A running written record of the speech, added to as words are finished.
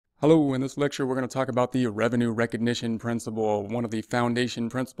Hello, in this lecture we're going to talk about the revenue recognition principle, one of the foundation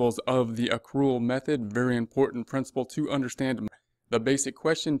principles of the accrual method. Very important principle to understand. The basic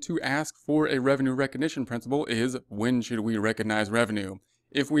question to ask for a revenue recognition principle is, when should we recognize revenue?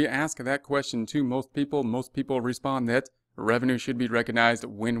 If we ask that question to most people respond that revenue should be recognized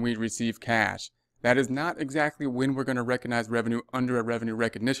when we receive cash. That is not exactly when we're going to recognize revenue under a revenue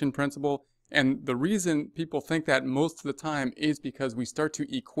recognition principle. And the reason people think that most of the time is because we start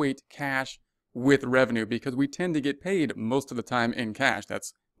to equate cash with revenue, because we tend to get paid most of the time in cash.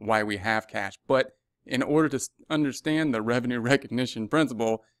 That's why we have cash. But in order to understand the revenue recognition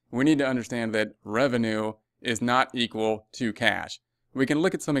principle, we need to understand that revenue is not equal to cash. We can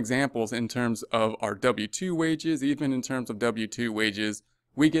look at some examples in terms of our W-2 wages. Even in terms of W-2 wages,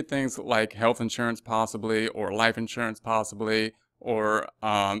 we get things like health insurance possibly, or life insurance possibly, or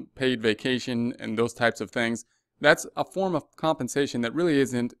paid vacation and those types of things. That's a form of compensation that really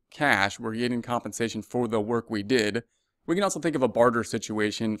isn't cash. We're getting compensation for the work we did. We can also think of a barter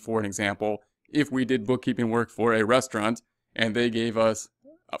situation, for an example. If we did bookkeeping work for a restaurant and they gave us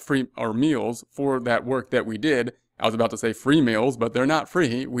free or meals for that work that we did, I was about to say free meals, but they're not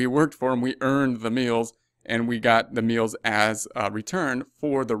free. We worked for them, we earned the meals, and we got the meals as a return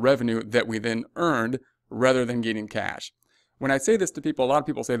for the revenue that we then earned rather than getting cash. When I say this to people, a lot of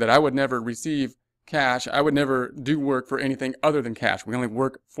people say that I would never receive cash. I would never do work for anything other than cash. We only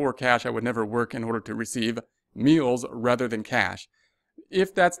work for cash. I would never work in order to receive meals rather than cash.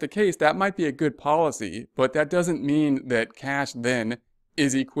 If that's the case, that might be a good policy, but that doesn't mean that cash then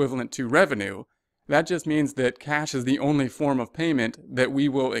is equivalent to revenue. That just means that cash is the only form of payment that we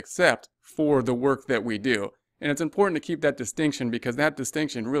will accept for the work that we do. And it's important to keep that distinction, because that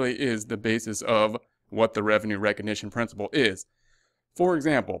distinction really is the basis of what the revenue recognition principle is. For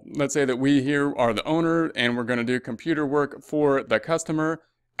example, let's say that we here are the owner and we're going to do computer work for the customer.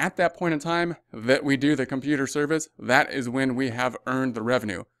 At that point in time that we do the computer service, that is when we have earned the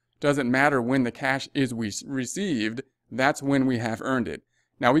revenue. Doesn't matter when the cash is received, that's when we have earned it.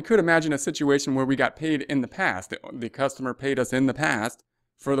 Now, we could imagine a situation where we got paid in the past. The customer paid us in the past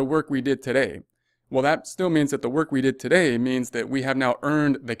for the work we did today. Well, that still means that the work we did today means that we have now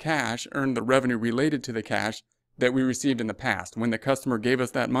earned the cash, earned the revenue related to the cash that we received in the past. When the customer gave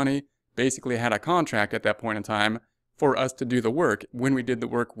us that money, basically had a contract at that point in time for us to do the work. When we did the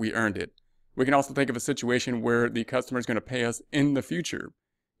work, we earned it. We can also think of a situation where the customer is going to pay us in the future.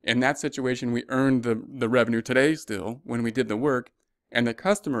 In that situation, we earned the revenue today still when we did the work, and the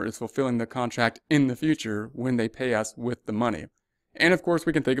customer is fulfilling the contract in the future when they pay us with the money. And of course,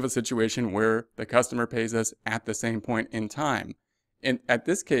 we can think of a situation where the customer pays us at the same point in time. And at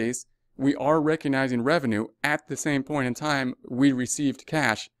this case, we are recognizing revenue at the same point in time we received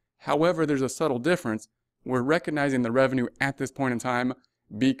cash. However, there's a subtle difference. We're recognizing the revenue at this point in time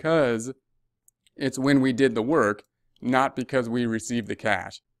because it's when we did the work, not because we received the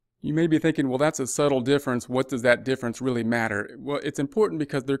cash. You may be thinking, well, that's a subtle difference. What does that difference really matter? Well, it's important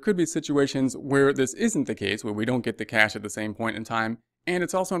because there could be situations where this isn't the case, where we don't get the cash at the same point in time. And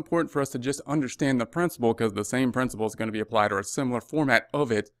it's also important for us to just understand the principle, because the same principle is going to be applied, or a similar format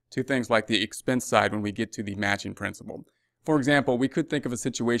of it, to things like the expense side when we get to the matching principle. For example, we could think of a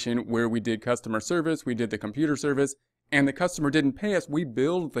situation where we did customer service, we did the computer service, and the customer didn't pay us. We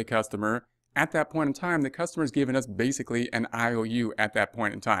billed the customer. At that point in time, the customer's given us basically an IOU at that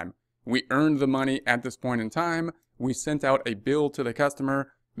point in time. We earned the money at this point in time. We sent out a bill to the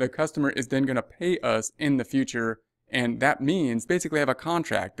customer. The customer is then going to pay us in the future, and that means basically have a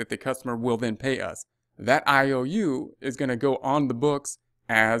contract that the customer will then pay us. That IOU is going to go on the books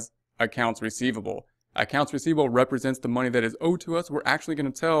as accounts receivable. Accounts receivable represents the money that is owed to us. We're actually going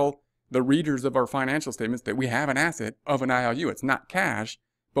to tell the readers of our financial statements that we have an asset of an IOU. It's not cash,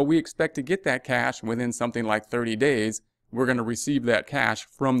 but we expect to get that cash within something like 30 days. We're going to receive that cash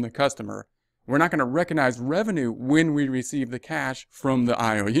from the customer. We're not going to recognize revenue when we receive the cash from the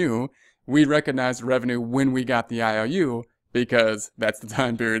IOU. We recognize revenue when we got the IOU, because that's the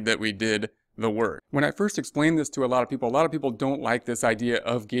time period that we did the work. When I first explained this to a lot of people don't like this idea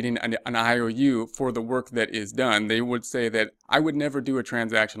of getting an IOU for the work that is done. They would say that I would never do a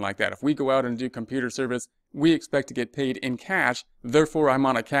transaction like that. If we go out and do computer service, we expect to get paid in cash. Therefore, I'm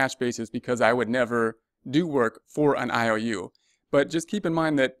on a cash basis because I would never do work for an IOU. But just keep in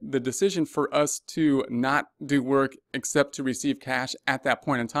mind that the decision for us to not do work except to receive cash at that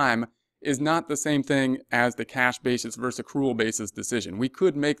point in time is not the same thing as the cash basis versus accrual basis decision. We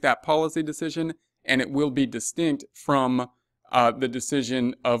could make that policy decision, and it will be distinct from the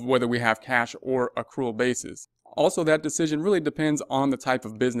decision of whether we have cash or accrual basis. Also, that decision really depends on the type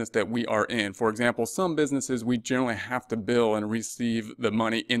of business that we are in. For example, some businesses we generally have to bill and receive the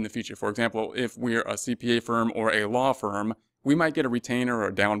money in the future. For example, if we're a CPA firm or a law firm, we might get a retainer or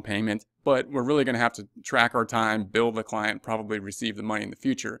a down payment, but we're really going to have to track our time, bill the client, probably receive the money in the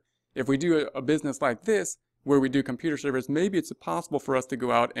future. If we do a business like this, where we do computer service, maybe it's possible for us to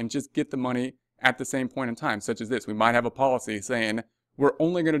go out and just get the money at the same point in time, such as this. We might have a policy saying we're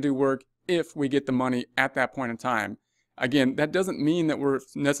only going to do work if we get the money at that point in time. Again, that doesn't mean that we're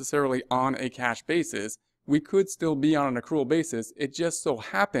necessarily on a cash basis. We could still be on an accrual basis. It just so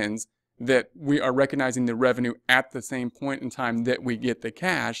happens that we are recognizing the revenue at the same point in time that we get the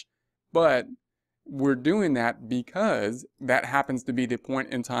cash, but we're doing that because that happens to be the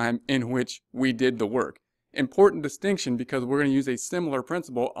point in time in which we did the work. Important distinction, because we're going to use a similar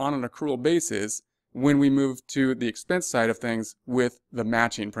principle on an accrual basis when we move to the expense side of things with the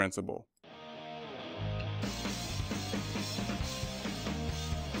matching principle.